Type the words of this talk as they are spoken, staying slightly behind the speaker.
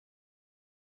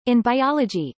In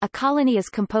biology, a colony is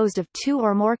composed of two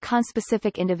or more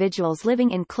conspecific individuals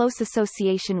living in close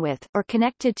association with, or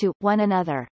connected to, one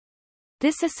another.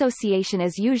 This association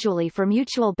is usually for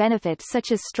mutual benefit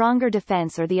such as stronger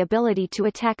defense or the ability to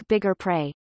attack bigger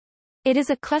prey. It is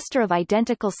a cluster of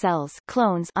identical cells,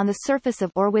 clones, on the surface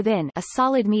of or within a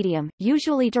solid medium,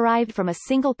 usually derived from a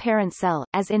single parent cell,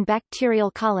 as in bacterial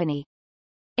colony.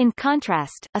 In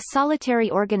contrast, a solitary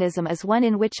organism is one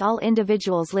in which all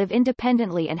individuals live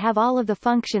independently and have all of the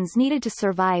functions needed to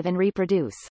survive and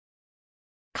reproduce.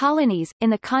 Colonies, in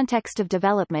the context of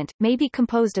development, may be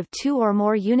composed of two or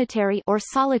more unitary or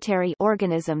solitary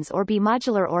organisms or be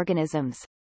modular organisms.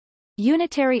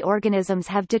 Unitary organisms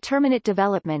have determinate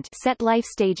development set life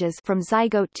stages from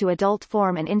zygote to adult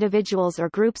form, and individuals or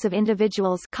groups of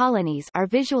individuals, colonies, are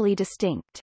visually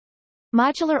distinct.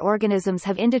 Modular organisms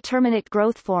have indeterminate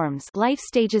growth forms, life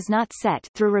stages not set,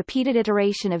 through repeated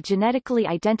iteration of genetically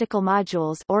identical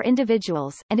modules or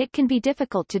individuals, and it can be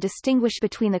difficult to distinguish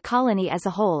between the colony as a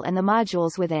whole and the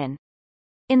modules within.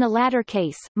 In the latter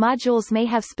case, modules may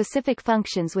have specific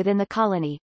functions within the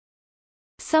colony.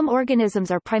 Some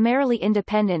organisms are primarily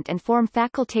independent and form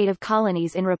facultative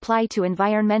colonies in reply to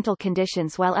environmental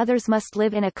conditions, while others must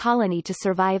live in a colony to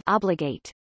survive,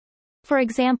 obligate. For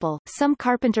example, some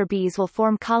carpenter bees will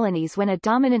form colonies when a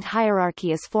dominant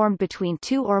hierarchy is formed between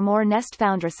two or more nest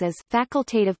foundresses,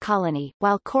 facultative colony,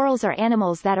 while corals are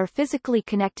animals that are physically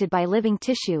connected by living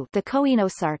tissue, the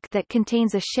coenosarc, that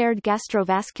contains a shared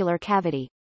gastrovascular cavity.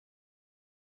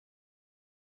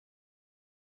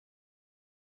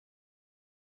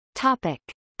 Topic: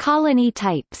 Colony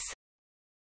types.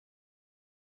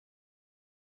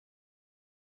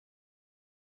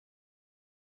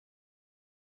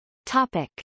 Topic: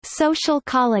 Social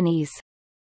colonies.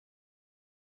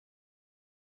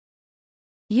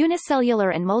 Unicellular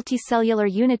and multicellular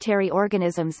unitary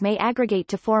organisms may aggregate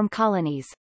to form colonies.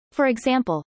 For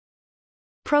example,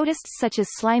 protists such as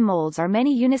slime molds are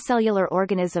many unicellular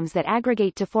organisms that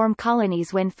aggregate to form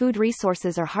colonies when food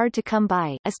resources are hard to come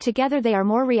by, as together they are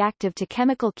more reactive to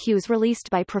chemical cues released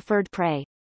by preferred prey.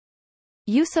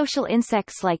 Eusocial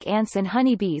insects like ants and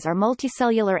honeybees are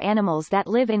multicellular animals that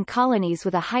live in colonies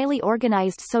with a highly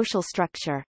organized social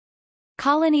structure.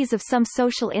 Colonies of some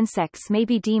social insects may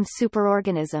be deemed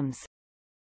superorganisms.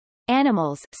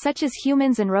 Animals, such as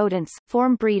humans and rodents,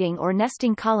 form breeding or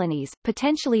nesting colonies,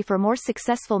 potentially for more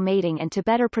successful mating and to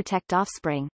better protect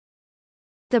offspring.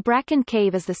 The bracken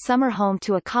cave is the summer home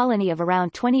to a colony of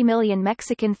around 20 million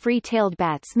Mexican free-tailed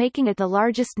bats, making it the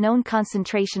largest known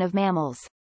concentration of mammals.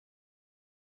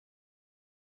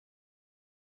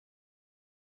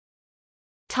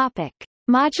 Topic: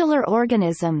 Modular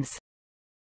organisms.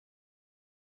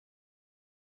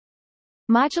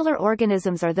 Modular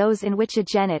organisms are those in which a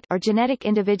genet or genetic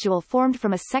individual formed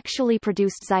from a sexually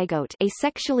produced zygote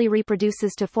asexually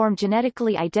reproduces to form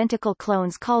genetically identical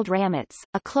clones called ramets.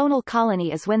 A clonal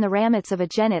colony is when the ramets of a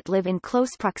genet live in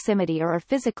close proximity or are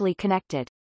physically connected.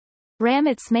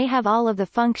 Ramets may have all of the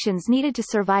functions needed to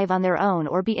survive on their own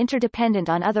or be interdependent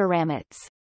on other ramets.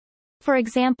 For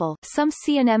example, some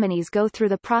sea anemones go through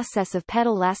the process of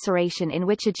petal laceration, in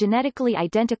which a genetically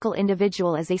identical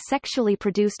individual is asexually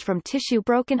produced from tissue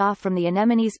broken off from the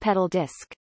anemone's petal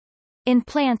disc. In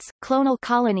plants, clonal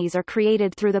colonies are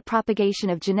created through the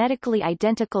propagation of genetically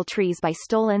identical trees by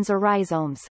stolons or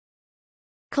rhizomes.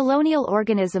 Colonial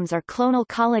organisms are clonal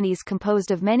colonies composed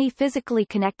of many physically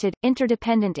connected,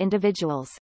 interdependent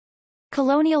individuals.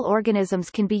 Colonial organisms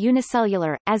can be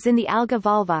unicellular, as in the alga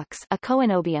volvox, a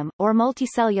coenobium, or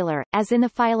multicellular, as in the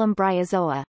phylum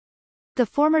Bryozoa. The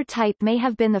former type may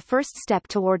have been the first step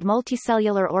toward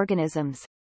multicellular organisms.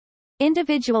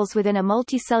 Individuals within a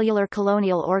multicellular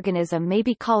colonial organism may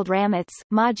be called ramets,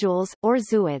 modules, or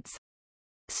zooids.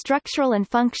 Structural and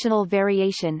functional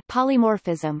variation,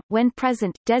 polymorphism, when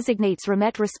present, designates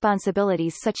ramet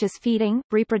responsibilities such as feeding,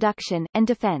 reproduction, and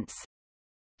defense.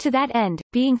 To that end,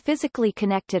 being physically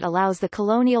connected allows the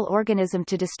colonial organism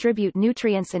to distribute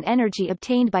nutrients and energy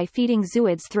obtained by feeding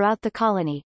zooids throughout the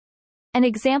colony. An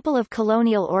example of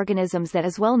colonial organisms that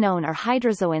is well known are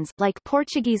hydrozoans, like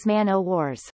Portuguese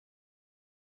man-o'-wars.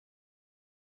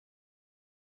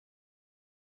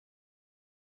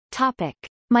 Topic: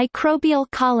 Microbial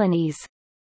colonies.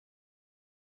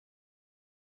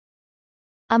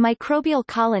 A microbial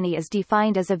colony is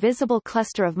defined as a visible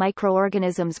cluster of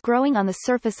microorganisms growing on the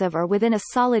surface of or within a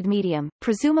solid medium,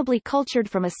 presumably cultured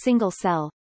from a single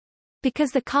cell.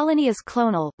 Because the colony is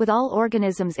clonal, with all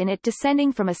organisms in it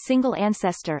descending from a single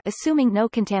ancestor, assuming no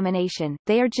contamination,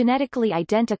 they are genetically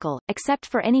identical, except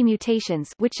for any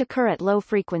mutations which occur at low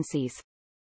frequencies.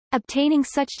 Obtaining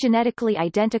such genetically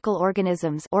identical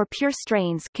organisms or pure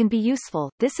strains can be useful.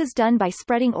 This is done by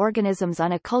spreading organisms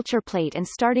on a culture plate and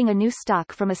starting a new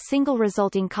stock from a single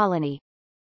resulting colony.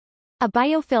 A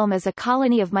biofilm is a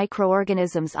colony of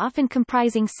microorganisms often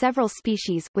comprising several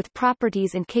species, with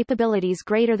properties and capabilities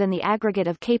greater than the aggregate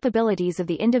of capabilities of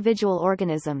the individual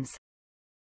organisms.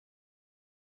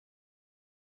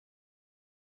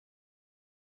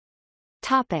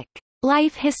 Topic: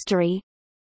 Life history.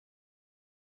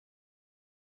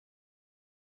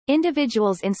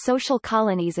 Individuals in social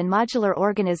colonies and modular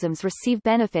organisms receive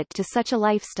benefit to such a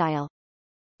lifestyle.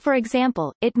 For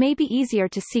example, it may be easier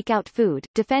to seek out food,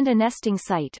 defend a nesting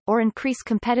site, or increase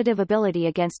competitive ability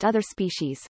against other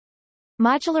species.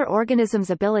 Modular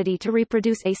organisms' ability to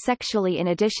reproduce asexually in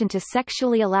addition to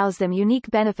sexually allows them unique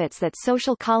benefits that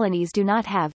social colonies do not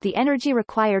have. The energy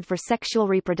required for sexual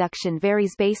reproduction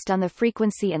varies based on the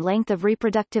frequency and length of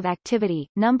reproductive activity,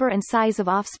 number and size of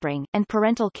offspring, and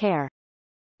parental care.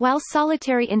 While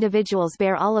solitary individuals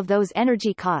bear all of those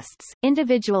energy costs,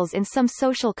 individuals in some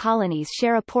social colonies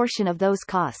share a portion of those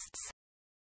costs.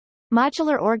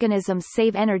 Modular organisms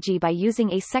save energy by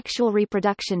using asexual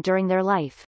reproduction during their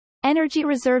life. Energy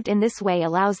reserved in this way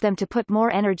allows them to put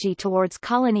more energy towards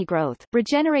colony growth,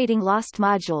 regenerating lost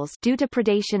modules due to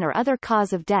predation or other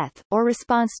cause of death, or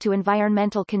response to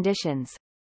environmental conditions.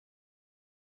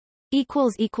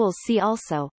 See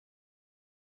also